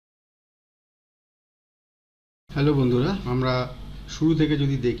Hello বন্ধুরা, আমরা শুরু থেকে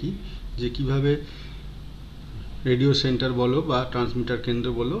যদি দেখি যে কিভাবে রেডিও সেন্টার বলো বা ট্রান্সমিটার কেন্দ্র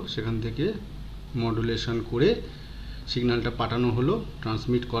বলো সেখান থেকে মডুলেশন করে সিগন্যালটা পাঠানো হলো,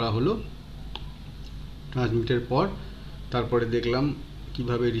 ট্রান্সমিট করা হলো। ট্রান্সমিটের পর তারপরে দেখলাম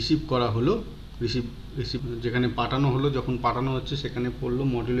কিভাবে রিসিভ করা হলো। রিসিভ যেখানে পাঠানো হলো, যখন পাঠানো হচ্ছে সেখানে পড়লো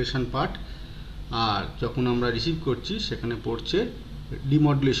মডুলেশন পার্ট, আর যখন আমরা রিসিভ করছি সেখানে পড়ছে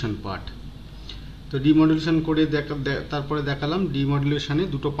ডিমডুলেশন পার্ট। তো ডিমডুলেশন করে তারপরে দেখালাম ডিমডুলেশনে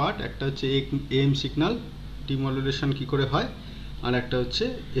দুটো পার্ট, একটা হচ্ছে এএম সিগন্যাল ডিমডুলেশন কি করে হয়, আর একটা হচ্ছে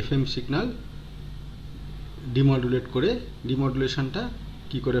এফএম সিগন্যাল ডিমডুলেট করে ডিমডুলেশনটা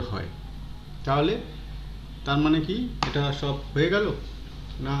কি করে হয়। তাহলে তার মানে কি এটা সব হয়ে গেল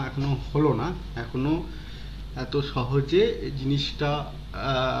না? এখনো হলো না। এখনো এত সহজে জিনিসটা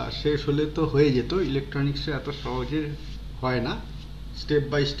শেষ হলে তো হয়ে যেত। ইলেকট্রনিক্সে এত সহজে হয় না, স্টেপ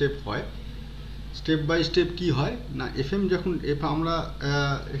বাই স্টেপ হয়। স্টেপ বাই স্টেপ কি হয় না, এফএম যখন আমরা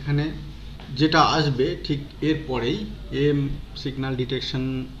এখানে যেটা আসবে ঠিক এর পরেই M signal detection,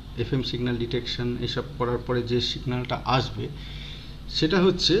 FM signal detection এসব করার পরে যে সিগন্যালটা আসবে সেটা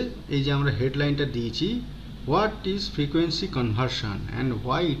হচ্ছে এই যে আমরা হেডলাইনটা দিয়েছি, what is frequency conversion and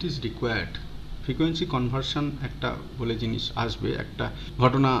why it is required. Frequency conversion একটা বলে জিনিস আসবে, একটা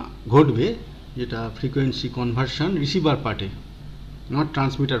ঘটনা ঘটবে, যেটা ফ্রিকোয়েন্সি কনভার্সন রিসিভার পার্টে, নট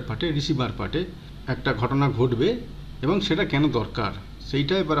ট্রান্সমিটার পার্টে, রিসিভার পার্টে একটা ঘটনা ঘটবে এবং সেটা কেন দরকার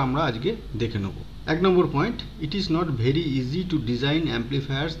সেইটা এবার আমরা আজকে দেখে নেব। 1 নম্বর point, it is not very easy to design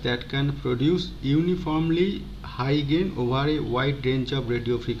amplifiers that can produce uniformly high gain over a wide range of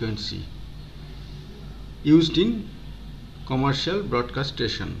radio frequency used in commercial broadcast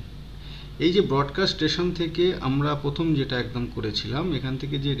station. এই যে ব্রডকাস্ট স্টেশন থেকে আমরা প্রথম যেটা একদম করেছিলাম, এখান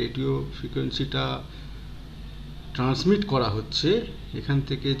থেকে যে রেডিও ফ্রিকোয়েন্সিটা ট্রান্সমিট করা হচ্ছে, এখান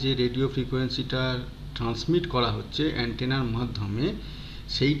থেকে যে রেডিও ফ্রিকোয়েন্সিটা ট্রান্সমিট করা হচ্ছে অ্যান্টেনার মাধ্যমে,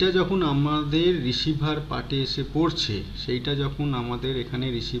 সেইটা যখন আমাদের রিসিভার পার্টে এসে পড়ছে, সেইটা যখন আমাদের এখানে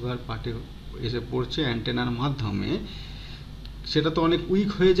রিসিভার পার্টে এসে পড়ছে অ্যান্টেনার মাধ্যমে, সেটা তো অনেক উইক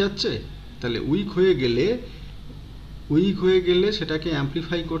হয়ে যাচ্ছে। তাহলে উইক হয়ে গেলে সেটাকে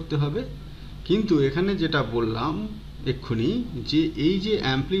অ্যামপ্লিফাই করতে হবে। কিন্তু এখানে যেটা বললাম এক্ষুনি, যে এই যে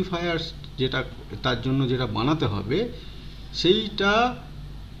অ্যামপ্লিফায়ার যেটা তার জন্য যেটা বানাতে হবে, সেইটা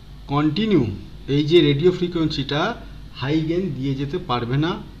কন্টিনিউ এই যে রেডিও ফ্রিকোয়েন্সিটা হাই গেইন দিয়ে যেতে পারবে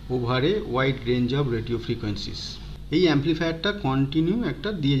না ওভারে wide range of radio frequencies. এই অ্যামপ্লিফায়ারটা কন্টিনিউ একটা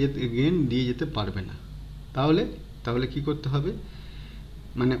গেইন দিয়ে যেতে পারবে না। তাহলে কি করতে হবে,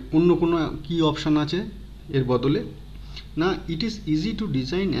 মানে অন্য কোনো কি অপশান আছে এর বদলে না? It is easy to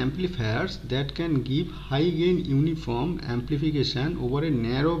design amplifiers that can give high gain uniform অ্যাম্পলিফিকেশান over a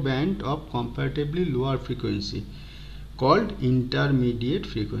narrow band of comparatively lower frequency called intermediate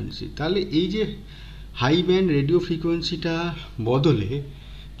frequency. তাহলে এই যে হাই ব্যান্ড রেডিও ফ্রিকোয়েন্সিটা বদলে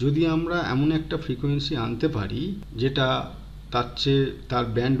যদি আমরা এমন একটা ফ্রিকোয়েন্সি আনতে পারি যেটা তার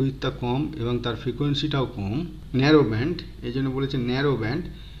ব্যান্ড উইথটা কম এবং তার ফ্রিকোয়েন্সিটাও কম, ন্যারো ব্যান্ড, এই জন্য বলেছে ন্যারো ব্যান্ড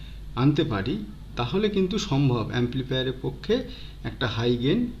আনতে পারি, তাহলে কিন্তু সম্ভব অ্যাম্পলিফায়ারের পক্ষে একটা হাই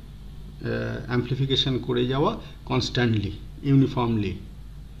গেইন অ্যাম্পলিফিকেশান করে যাওয়া কনস্ট্যান্টলি, ইউনিফর্মলি।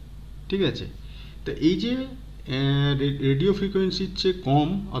 ঠিক আছে? তো এই যে রেডিও ফ্রিকোয়েন্সির চেয়ে কম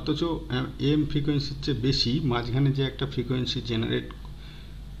অথচ এম ফ্রিকোয়েন্সির চেয়ে বেশি, মাঝখানে যে একটা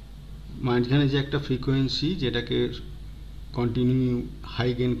ফ্রিকোয়েন্সি যেটাকে কন্টিনিউ হাই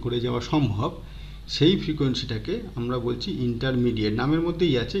গেইন করে যাওয়া সম্ভব, সেই ফ্রিকোয়েন্সিটাকে আমরা বলছি ইন্টারমিডিয়েট। নামের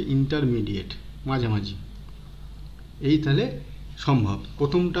মধ্যেই আছে ইন্টারমিডিয়েট, মাঝামাঝি। এই তাহলে সম্ভব।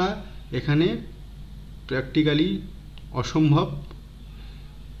 প্রথমটা এখানে প্র্যাকটিক্যালি অসম্ভব,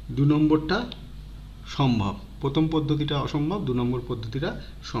 2 নম্বরটা সম্ভব। প্রথম পদ্ধতিটা অসম্ভব, 2 নম্বর পদ্ধতিটা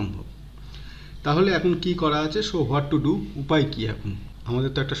সম্ভব। তাহলে এখন কি করা আছে? সো হোয়াট টু ডু, উপায় কি? এখন আমাদের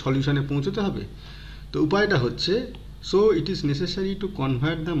তো একটা সলিউশনে পৌঁছতে হবে। তো উপায়টা হচ্ছে, so it is necessary to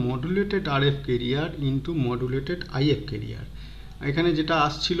convert the modulated RF career into modulated if career. এখানে যেটা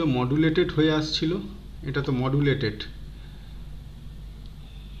আসছিল মডুলেটেড হয়ে আসছিল, এটা তো মডুলেটেড,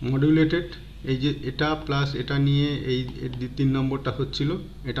 এই যে এটা প্লাস এটা নিয়ে এই 3 নম্বরটা হচ্ছিল,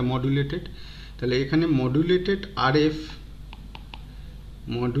 এটা মডুলেটেড। তাহলে এখানে মডুলেটেড আরএফ,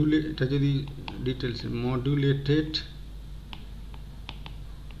 এটা যদি ডিটেলস, মডুলেটেড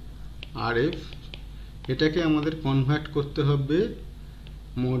আরএফ, এটাকে আমাদের কনভার্ট করতে হবে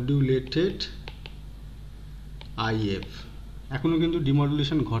মডুলেটেড আইএফ। এখনও কিন্তু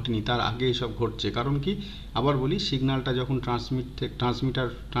ডিমডুলেশন ঘটেনি, তার আগে এসব ঘটছে। কারণ কি, আবার বলি, সিগন্যালটা যখন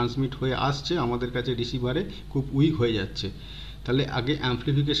ট্রান্সমিট হয়ে আসছে আমাদের কাছে রিসিভারে, খুব উইক হয়ে যাচ্ছে। তাহলে আগে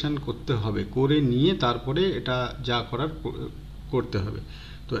অ্যাম্পলিফিকেশান করতে হবে, করে নিয়ে তারপরে এটা যা করার করতে হবে।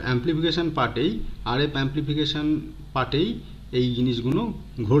 তো অ্যাম্প্লিফিকেশান পার্টেই, আরএফ অ্যাম্প্লিফিকেশান পার্টেই এই জিনিসগুলো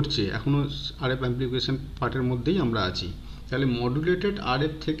ঘটছে। এখনও আরএফ অ্যাম্প্লিফিকেশান পার্টের মধ্যেই আমরা আছি। তাহলে মডুলেটেড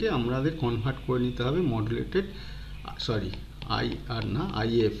আরএফ থেকে আমাদের কনভার্ট করে নিতে হবে মডুলেটেড,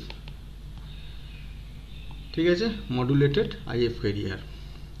 আইএফ, ঠিক আছে, মডুলেটেড আইএফ ক্যারিয়ার।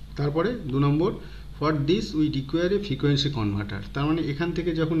 তারপরে 2 নম্বর, for this we require a frequency converter. তার মানে এখান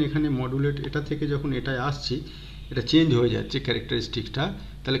থেকে যখন এখানে মডুলেট, এটা থেকে যখন এটায় আসছি, এটা চেঞ্জ হয়ে যাচ্ছে ক্যারেক্টারিস্টিক্সটা,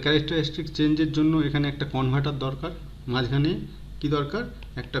 তাহলে ক্যারেক্টারিস্টিক চেঞ্জের জন্য এখানে একটা কনভার্টার দরকার। মাঝখানে কি দরকার?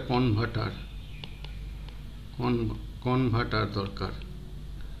 একটা কনভার্টার দরকার,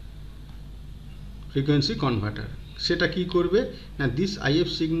 ফ্রিকোয়েন্সি কনভার্টার। সেটা কি করবে না, this if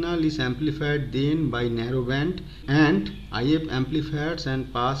signal is অ্যাম্প্লিফাইড then by narrow band and if অ্যাম্প্লিফায়ার্স and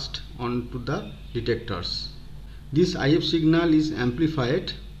passed on to the detectors. This if signal is অ্যাম্প্লিফাইড,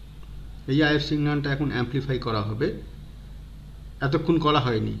 এই আইএফ সিগন্যালটা এখন অ্যাম্প্লিফাই করা হবে, এতক্ষণ করা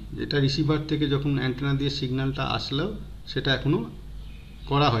হয়নি। এটা রিসিভার থেকে যখন অ্যান্টেনা দিয়ে সিগন্যালটা আসলো সেটা এখনও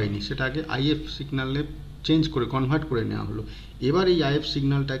করা হয়নি, সেটা আগে আইএফ সিগন্যালে চেঞ্জ করে কনভার্ট করে নেওয়া হলো। এবার এই আইএফ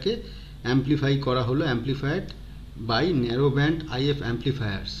সিগন্যালটাকে অ্যাম্প্লিফাই করা হলো, অ্যাম্প্লিফাইড by narrow band if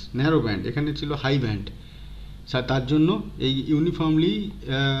অ্যাম্প্লিফায়ার্স। Narrow band, এখানে ছিল হাই ব্যান্ড, তার জন্য এই ইউনিফর্মলি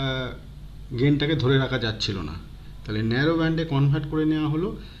গেনটাকে ধরে রাখা যাচ্ছিল না। তাহলে ন্যারো ব্যান্ডে কনভার্ট করে নেওয়া হলো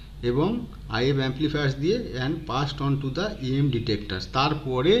এবং আইএফ অ্যাম্প্লিফায়ার্স দিয়ে and passed on to the EM ডিটেক্টার্স।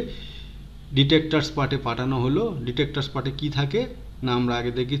 তারপরে ডিটেক্টার্স পার্টে পাঠানো হলো। ডিটেক্টার্স পার্টে কি থাকে না, আমরা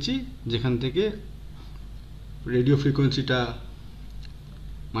আগে দেখেছি, যেখান থেকে রেডিও ফ্রিকোয়েন্সিটা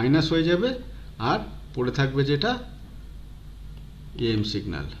মাইনাস হয়ে যাবে আর পড়ে থাকবে যেটা এএম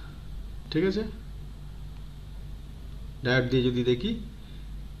সিগন্যাল, ঠিক আছে। ডায়োড দিয়ে যদি দেখি,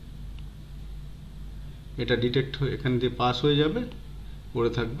 এটা ডিটেক্ট হয়ে এখান দিয়ে পাস হয়ে যাবে,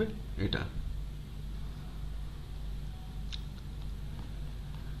 পড়ে থাকবে এটা।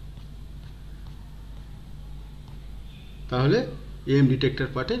 তাহলে এএম ডিটেক্টর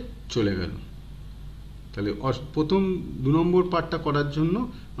পার্টে চলে গেল। তাহলে প্রথম 2 নম্বর পার্টটা করার জন্য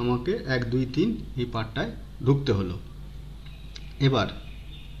আমাকে 1, 2, 3 এই পার্টটায় ঢুকতে হলো।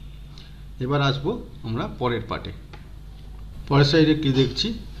 এবার আসবো আমরা পরের পার্টে। পরের সাইডে কি দেখছি,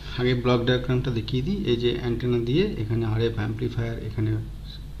 আগে ব্লক ডায়াগ্রামটা দেখিয়ে দিই। এই যে অ্যান্টেনা দিয়ে এখানে আরএফ অ্যাম্প্লিফায়ার এখানে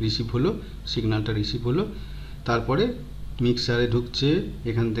রিসিভ হলো, সিগন্যালটা রিসিভ হলো, তারপরে মিক্সারে ঢুকছে,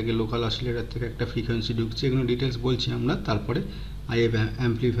 এখান থেকে লোকাল অসিলেটর থেকে একটা ফ্রিকোয়েন্সি ঢুকছে, এগুলো ডিটেলস বলছি আমরা। তারপরে আইএফ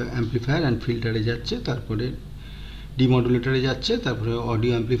অ্যাম্প্লিফায়ার অ্যান্ড ফিল্টারে যাচ্ছে, তারপরে ডিমডুলেটরে যাচ্ছে, তারপরে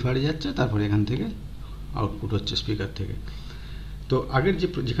অডিও অ্যাম্প্লিফায়ারে যাচ্ছে, তারপরে এখান থেকে আউটপুট হচ্ছে স্পিকার থেকে। তো আগের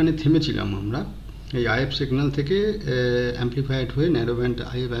যেখানে থেমেছিলাম আমরা, এই আইএফ সিগন্যাল থেকে অ্যাম্প্লিফাইড হয়ে ন্যারো ব্যান্ড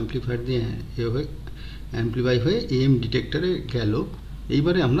আইএফ অ্যাম্প্লিফায়ার দিয়ে অ্যাম্প্লিফাই হয়ে এএম ডিটেক্টরে গেল।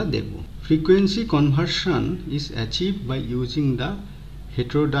 এইবারে আমরা দেখব frequency conversion is achieve by using the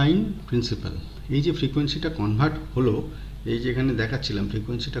হেটেরোডাইন principal. এই যে ফ্রিকোয়েন্সিটা কনভার্ট হলো, এই যে এখানে দেখাচ্ছিলাম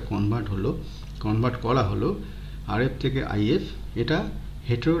ফ্রিকোয়েন্সিটা কনভার্ট করা হলো আরএফ থেকে আইএফ, এটা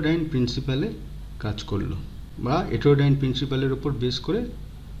হেটেরোডাইন প্রিন্সিপালে কাজ করলো বা হেটেরোডাইন প্রিন্সিপালের উপর বেস করে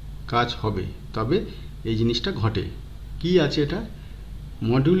কাজ হবে। তবে এই জিনিসটা ঘটে কি আছে, এটা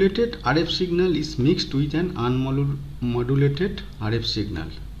modulated RF signal is mixed with an আনমডুলেটেড RF signal.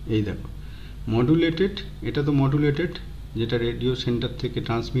 এই দেখো মডুলেটেড, এটা তো মডুলেটেড যেটা রেডিও সেন্টার থেকে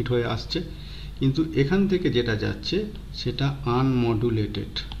ট্রান্সমিট হয়ে আসছে, কিন্তু এখান থেকে যেটা যাচ্ছে সেটা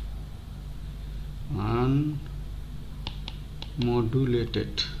আনমডুলেটেড।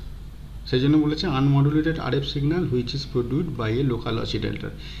 সেই জন্য বলেছে আনমডুলেটেড RF signal which is produced by A local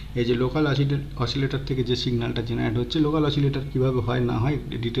oscillator. এই যে লোকাল অসিলেটর থেকে যে সিগন্যালটা জেনারেট হচ্ছে, লোকাল অসিলেটর কীভাবে হয় না হয়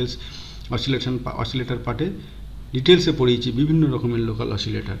ডিটেলস অসিলেটর পার্টে ডিটেলসে পড়িয়েছি, বিভিন্ন রকমের লোকাল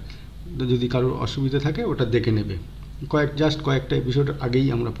অসিলেটর। যদি কারোর অসুবিধা থাকে ওটা দেখে নেবে, কয়েকটা এপিসোড আগেই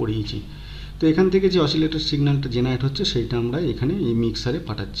আমরা পড়িয়েছি। তো এখান থেকে যে অসিলেটর সিগন্যালটা জেনারেট হচ্ছে সেইটা আমরা এখানে এই মিক্সারে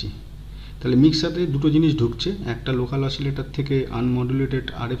পাঠাচ্ছি। তাহলে মিক্সারে দুটো জিনিস ঢুকছে, একটা লোকাল অসিলেটর থেকে আনমডুলেটেড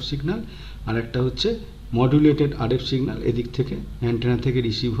আরএফ সিগন্যাল, আর একটা হচ্ছে মডুলেটেড আরএফ সিগন্যাল এদিক থেকে অ্যান্টেনা থেকে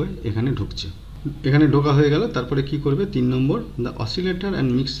রিসিভ হয়ে এখানে ঢুকছে। এখানে ঢোকা হয়ে গেল। তারপরে কি করবে 3 নম্বর, the oscillator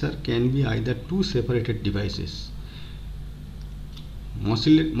and mixer can be either 2 separated devices.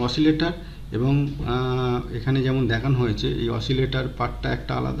 Oscillator এবং এখানে যেমন দেখানো হয়েছে, এই অসিলেটর পার্টটা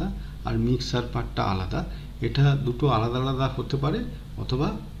একটা আলাদা আর মিক্সার পার্টটা আলাদা। এটা দুটো আলাদা আলাদা হতে পারে অথবা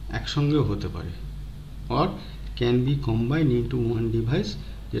একসঙ্গেও হতে পারে, or can be combined into one device,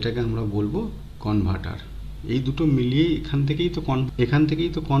 যেটাকে আমরা বলবো কনভার্টার। এই দুটো মিলিয়ে এখান থেকেই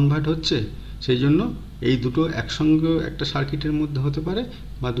তো কনভার্ট হচ্ছে। সেই জন্য এই দুটো একসঙ্গে একটা সার্কিটের মধ্যে হতে পারে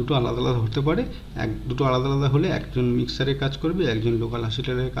বা দুটো আলাদা আলাদা হতে পারে। দুটো আলাদা আলাদা হলে একজন মিক্সারে কাজ করবে, একজন লোকাল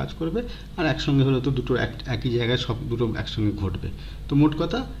অসিলেটরে কাজ করবে, আর একসঙ্গে হলে তো দুটো একই জায়গায় সব দুটো একসঙ্গে ঘটবে। তো মোট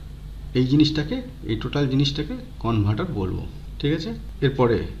কথা এই জিনিসটাকে, এই টোটাল জিনিসটাকে কনভার্টার বলবো, ঠিক আছে।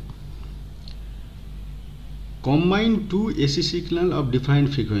 এরপরে combine to AC signal of different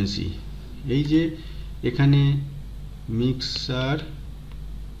frequency. এই যে এখানে মিক্সার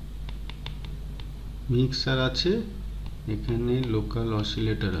আছে, এখানে লোকাল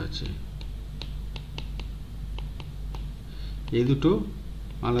অসিলেটর আছে, এই দুটো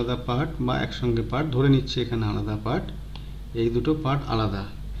আলাদা পার্ট বা একসঙ্গে পার্ট ধরে নিচ্ছে, এখানে আলাদা পার্ট, এই দুটো পার্ট আলাদা।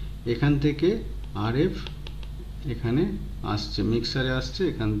 এখান থেকে আরএফ এখানে আসছে, মিক্সারে আসছে,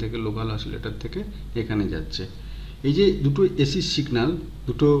 এখান থেকে লোকাল অসিলেটর থেকে এখানে যাচ্ছে। এই যে দুটো এসি সিগন্যাল,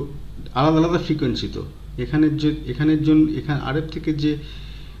 দুটো আলাদা আলাদা ফ্রিকোয়েন্সি। তো এখানের জন্য এখানে আরএফ থেকে যে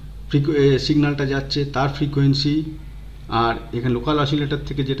সিগন্যালটা যাচ্ছে তার ফ্রিকোয়েন্সি, আর এখানে লোকাল অসিলেটর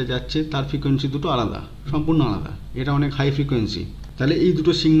থেকে যেটা যাচ্ছে তার ফ্রিকোয়েন্সি দুটো আলাদা, সম্পূর্ণ আলাদা। এটা অনেক হাই ফ্রিকোয়েন্সি। তাহলে এই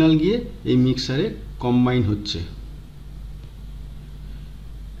দুটো সিগন্যাল গিয়ে এই মিক্সারে কম্বাইন হচ্ছে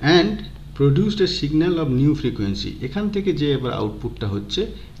and produced A signal of new frequency. এখান থেকে যে এবার আউটপুটটা হচ্ছে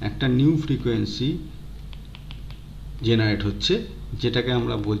একটা নিউ ফ্রিকোয়েন্সি জেনারেট হচ্ছে, যেটাকে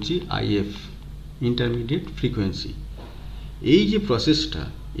আমরা বলছি আইএফ, ইন্টারমিডিয়েট ফ্রিকোয়েন্সি। এই যে প্রসেসটা,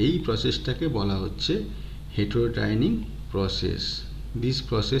 এই প্রসেসটাকে বলা হচ্ছে হেটেরোডাইনিং process. This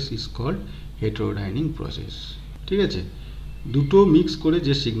process is called হেটেরোডাইনিং process, ঠিক আছে। দুটো মিক্স করে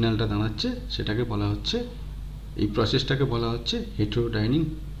যে সিগন্যালটা দাঁড়াচ্ছে সেটাকে বলা হচ্ছে, এই প্রসেসটাকে বলা হচ্ছে হেটেরোডাইনিং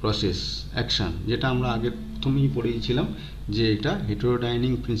প্রসেস অ্যাকশন, যেটা আমরা আগে প্রথমেই পড়েছিলাম যে এটা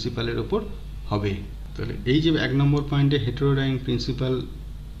হেটেরোডাইনিং প্রিন্সিপালের ওপর হবে। তাহলে এই যে 1 নম্বর পয়েন্টে হেটেরোডাইনিং প্রিন্সিপাল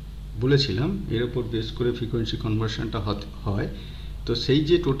বলেছিলাম, এর ওপর বেস করে ফ্রিকোয়েন্সি কনভার্সনটা হয়। তো সেই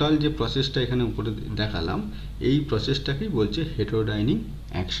যে টোটাল যে প্রসেসটা এখানে উপরে দেখালাম, এই প্রসেসটাকেই বলছে হেটেরোডাইনিং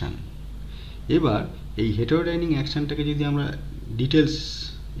অ্যাকশন। এবার এই হেটেরোডাইনিং অ্যাকশনটাকে যদি আমরা ডিটেলস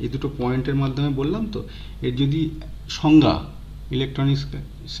এই দুটো পয়েন্টের মাধ্যমে বললাম, তো এর যদি সংজ্ঞা,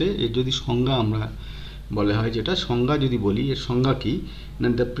 ইলেকট্রনিক্সে এর যদি সংজ্ঞা আমরা বলা হয়, যেটা সংজ্ঞা যদি বলি, এর সংজ্ঞা কি না,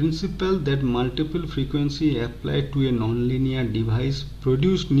 the principal that multiple frequency applied to A non linear device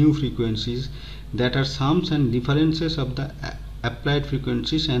produce new ফ্রিকোয়েন্সিজ that R Shams and differences of the applied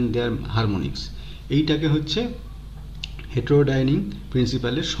frequencies and there harmonics. এইটাকে হচ্ছে হেটেরোডাইনিং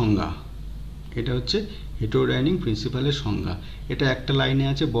প্রিন্সিপালের সংজ্ঞা। এটা হচ্ছে হেটেরোডাইনিং প্রিন্সিপালের সংজ্ঞা। এটা একটা লাইনে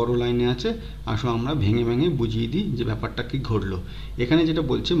আছে, বড় লাইনে আছে। আসো আমরা ভেঙে ভেঙে বুঝিয়ে দিই যে ব্যাপারটা কি ঘটলো। এখানে যেটা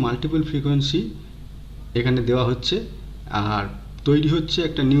বলছে মাল্টিপল ফ্রিকোয়েন্সি এখানে দেওয়া হচ্ছে, আর তৈরি হচ্ছে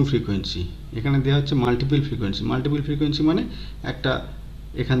একটা নিউ ফ্রিকোয়েন্সি। এখানে দেওয়া হচ্ছে মাল্টিপল ফ্রিকোয়েন্সি। মাল্টিপল ফ্রিকোয়েন্সি মানে একটা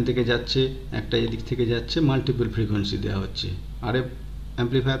এখান থেকে যাচ্ছে, একটা এদিক থেকে যাচ্ছে, মাল্টিপল ফ্রিকোয়েন্সি দেওয়া হচ্ছে। আর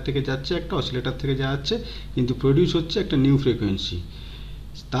অ্যাম্প্লিফায়ার থেকে যাচ্ছে, একটা অসিলেটর থেকে যাচ্ছে, কিন্তু প্রডিউস হচ্ছে একটা নিউ ফ্রিকোয়েন্সি।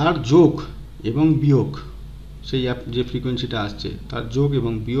 তার যোগ এবং বিয়োগ, সেই যে ফ্রিকোয়েন্সিটা আসছে তার যোগ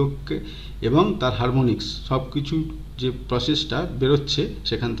এবং বিয়োগকে এবং তার হারমোনিক্স সব কিছু যে প্রসেসটা বেরোচ্ছে,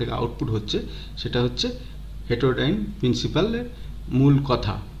 সেখান থেকে আউটপুট হচ্ছে, সেটা হচ্ছে হেটেরোডাইন প্রিন্সিপালের মূল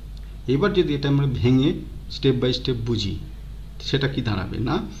কথা। এবার যদি এটা আমরা ভেঙে স্টেপ বাই স্টেপ বুঝি, সেটা কি দাঁড়াবে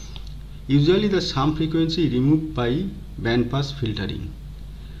না, usually the some frequency remove by band pass filtering,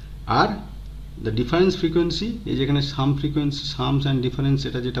 are the difference frequency, এই যেখানে সাম ফ্রিকোয়েন্সি, সামস অ্যান্ড ডিফারেন্স,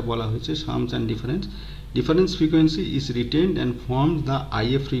 এটা যেটা বলা হয়েছে Shams and difference frequency is রিটেনড and forms the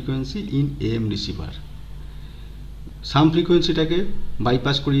if frequency in am receiver. Some ফ্রিকোয়েন্সিটাকে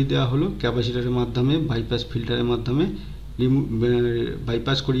bypass করিয়ে দেওয়া হলো ক্যাপাসিটারের মাধ্যমে, বাইপাস ফিল্টারের মাধ্যমে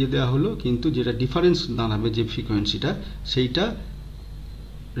বাইপাস করিয়ে দেওয়া হলো, কিন্তু যেটা ডিফারেন্স দাঁড়াবে যে ফ্রিকোয়েন্সিটা, সেইটা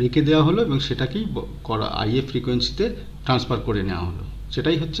রেখে দেওয়া হলো এবং সেটাকেই আইএফ ফ্রিকোয়েন্সিতে ট্রান্সফার করে নেওয়া হলো।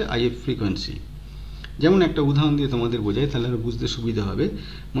 সেটাই হচ্ছে আইএফ ফ্রিকোয়েন্সি। যেমন একটা উদাহরণ দিয়ে তোমাদের বোঝাই, তাহলে বুঝতে সুবিধা হবে।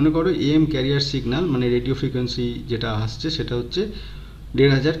 মনে করো এএম ক্যারিয়ার সিগন্যাল মানে রেডিও ফ্রিকোয়েন্সি যেটা আসছে সেটা হচ্ছে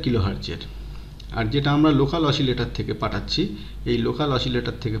 1500 কিলোহার্টজের, আর যেটা আমরা লোকাল অসিলেটর থেকে পাঠাচ্ছি, এই লোকাল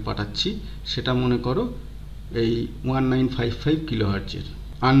অসিলেটর থেকে পাঠাচ্ছি সেটা মনে করো এই 1955 কিলোহার্টজের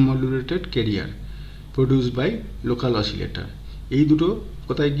আনমডুলেটেড career produced by local oscillator. এই দুটো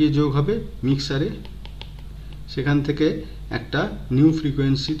কোথায় গিয়ে যোগ হবে? মিক্সারে। সেখান থেকে একটা নিউ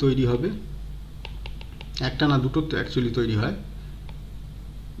ফ্রিকোয়েন্সি তৈরি হবে। একটা না, দুটো তো অ্যাকচুয়ালি তৈরি হয়,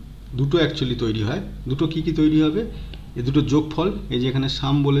 দুটো কি কি তৈরি হবে? এই দুটো যোগফল, এই যে এখানে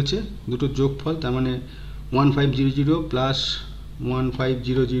সাম বলেছে, দুটো যোগফল, তার মানে 1500 প্লাস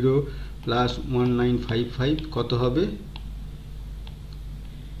 1500 প্লাস 1955 কত হবে?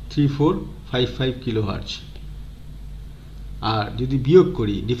 3455 কিলোহার্টজ। আর যদি বিয়োগ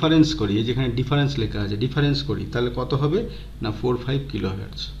করি, ডিফারেন্স করি, এই যেখানে ডিফারেন্স লেখা আছে, ডিফারেন্স করি, তাহলে কত হবে না 45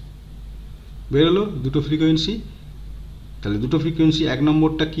 কিলোহার্টজ বেরোলো দুটো ফ্রিকোয়েন্সি। তাহলে দুটো ফ্রিকোয়েন্সি, এক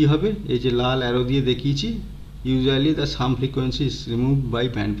নম্বরটা কি হবে, এই যে লাল অ্যারো দিয়ে দেখিয়েছি, usually the some frequency is remove by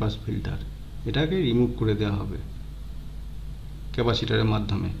band pass filter, এটাকে রিমুভ করে দেওয়া হবে ক্যাপাসিটারের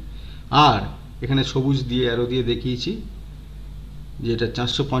মাধ্যমে। আর এখানে সবুজ দিয়ে অ্যারো দিয়ে দেখিয়েছি যে এটা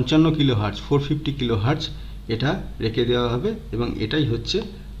 455 কিলোহার্টজ, 450 কিলোহার্টজ, এটা রেখে দেওয়া হবে এবং এটাই হচ্ছে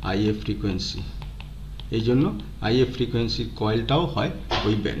আইএফ ফ্রিকোয়েন্সি। এই জন্য আইএফ ফ্রিকোয়েন্সির কয়েলটাও হয়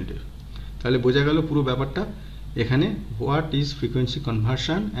ওই ব্যান্ডে। তাহলে বোঝা গেল পুরো ব্যাপারটা। এখানে what is frequency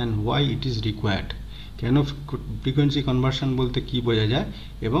conversion and why it is required, কেন ফ্রিকোয়েন্সি কনভার্সন বলতে কি বোঝা যায়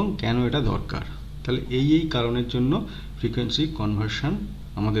এবং কেন এটা দরকার। তাহলে এই কারণের জন্য ফ্রিকোয়েন্সি কনভার্সন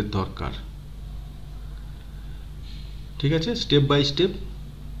আমাদের দরকার। ঠিক আছে, স্টেপ বাই স্টেপ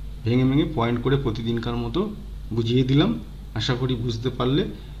ভেঙে ভেঙে পয়েন্ট করে প্রতিদিনকার মতো বুঝিয়ে দিলাম, আশা করি বুঝতে পারলে।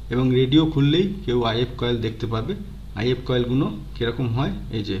 এবং রেডিও খুললেই কেউ আইএফ কয়েল দেখতে পাবে। আইএফ কয়েলগুলো কীরকম হয়,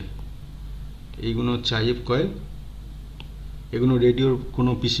 এই যে এইগুলো হচ্ছে আইএফ কয়েল, এগুলো রেডিওর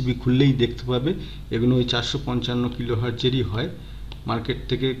কোনো পিসিবি খুললেই দেখতে পাবে। এগুলো ওই 455 কিলোহার্টজেরই হয়। মার্কেট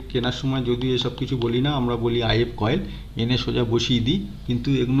থেকে কেনার সময় যদিও এসব কিছু বলি না, আমরা বলি আইএফ কয়েল, এনে সোজা বসিয়ে দিই। কিন্তু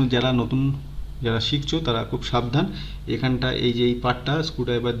এগুলো যারা শিখছো তারা খুব সাবধান। এখানটা এই যে এই পার্টটা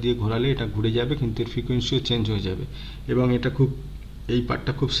স্ক্রুড্রাইভার দিয়ে ঘোরালে এটা ঘুরে যাবে, কিন্তু এর ফ্রিকোয়েন্সিও চেঞ্জ হয়ে যাবে। এবং এটা এই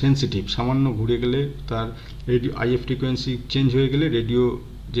পার্টটা খুব সেন্সিটিভ, সামান্য ঘুরে গেলে তার রেডিও আইএফ ফ্রিকোয়েন্সি চেঞ্জ হয়ে গেলে রেডিও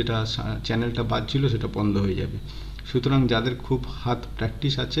যেটা চ্যানেলটা বাজছিল সেটা বন্ধ হয়ে যাবে। সুতরাং যাদের খুব হাত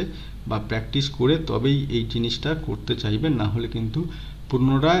প্র্যাকটিস আছে বা প্র্যাকটিস করে তবেই এই জিনিসটা করতে চাইবেন, না হলে কিন্তু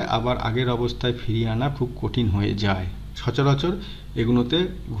পুনরায় আবার আগের অবস্থায় ফিরিয়ে আনা খুব কঠিন হয়ে যায়। সচরাচর এগুলোতে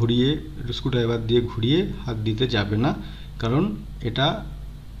স্ক্রুড্রাইভার দিয়ে ঘুরিয়ে হাত দিতে যাবে না, কারণ এটা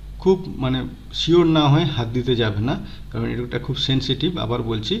খুব শিওর না হয়ে হাত দিতে যাবে না, কারণ এটা খুব সেন্সিটিভ। আবার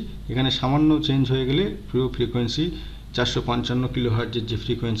বলছি, এখানে সামান্য চেঞ্জ হয়ে গেলে পুরো ফ্রিকোয়েন্সি 455 কিলোহার্টজের যে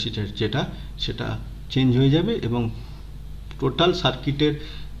ফ্রিকোয়েন্সি সেটা চেঞ্জ হয়ে যাবে এবং টোটাল সার্কিটের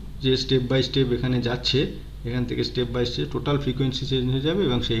যে স্টেপ বাই স্টেপ এখানে যাচ্ছে, এখান থেকে step by step total frequency change হয়ে যাবে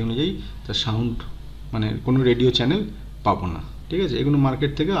এবং সেই অনুযায়ী তার সাউন্ড কোনো রেডিও চ্যানেল পাবো না। ঠিক আছে, এগুলো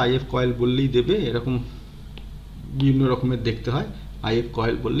মার্কেট থেকে আইএফ কয়েল বললেই দেবে, এরকম বিভিন্ন রকমের দেখতে হয়। আইএফ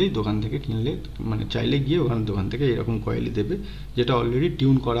কয়েল বললেই দোকান থেকে কিনলে চাইলে গিয়ে দোকান থেকে এরকম কয়েলই দেবে, যেটা অলরেডি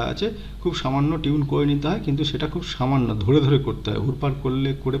টিউন করা আছে। খুব সামান্য টিউন করে নিতে হয়, কিন্তু সেটা খুব সামান্য ধরে ধরে করতে হয়। হুড়পাড়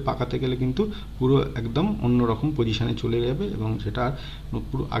করে পাকাতে গেলে কিন্তু পুরো একদম অন্যরকম পজিশানে চলে যাবে এবং সেটা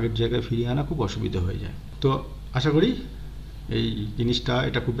পুরো আগের জায়গায় ফিরিয়ে আনা খুব অসুবিধা হয়ে যায়। তো আশা করি এই জিনিসটা,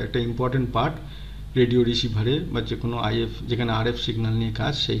 এটা খুব একটা ইম্পর্টেন্ট পার্ট রেডিও রিসিভারে বা যে কোনো আইএফ, যেখানে আরএফ সিগন্যাল নিয়ে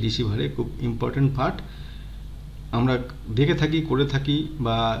কাজ, সেই রিসিভারে খুব ইম্পর্টেন্ট পার্ট। আমরা দেখে থাকি, করে থাকি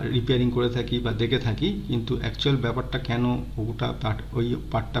বা রিপেয়ারিং করে থাকি বা দেখে থাকি, কিন্তু অ্যাকচুয়াল ব্যাপারটা কেন ওই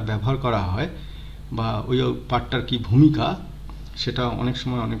পার্টটা ব্যবহার করা হয় বা ওই পার্টটার কি ভূমিকা, সেটা অনেক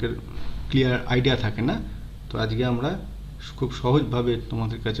সময় অনেকের ক্লিয়ার আইডিয়া থাকে না। তো আজকে আমরা খুব সহজভাবে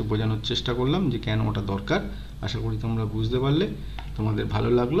তোমাদের কাছে বোঝানোর চেষ্টা করলাম যে কেন ওটা দরকার। আশা করি তোমরা বুঝতে পারলে, তোমাদের ভালো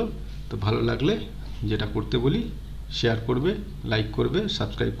লাগলো। তো ভালো লাগলে যেটা করতে বলি, শেয়ার করবে, লাইক করবে,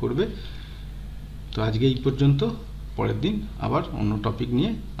 সাবস্ক্রাইব করবে। তো আজকে এই পর্যন্ত, পরের দিন আবার অন্য টপিক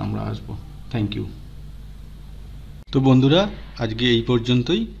নিয়ে আমরা আসবো। Thank you. তো বন্ধুরা, আজকে এই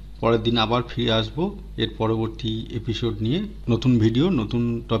পর্যন্তই, পরের দিন আবার ফিরে আসবো এর পরবর্তী এপিসোড নিয়ে, নতুন ভিডিও, নতুন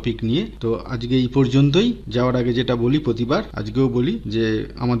টপিক নিয়ে। তো আজকে এই পর্যন্তই। যাওয়ার আগে যেটা বলি প্রতিবার, আজকেও বলি যে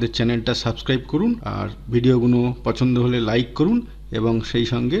আমাদের চ্যানেলটা সাবস্ক্রাইব করুন, আর ভিডিওগুলো পছন্দ হলে লাইক করুন এবং সেই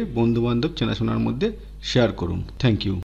সঙ্গে বন্ধুবান্ধব চেনাশোনার মধ্যে শেয়ার করুন। Thank you.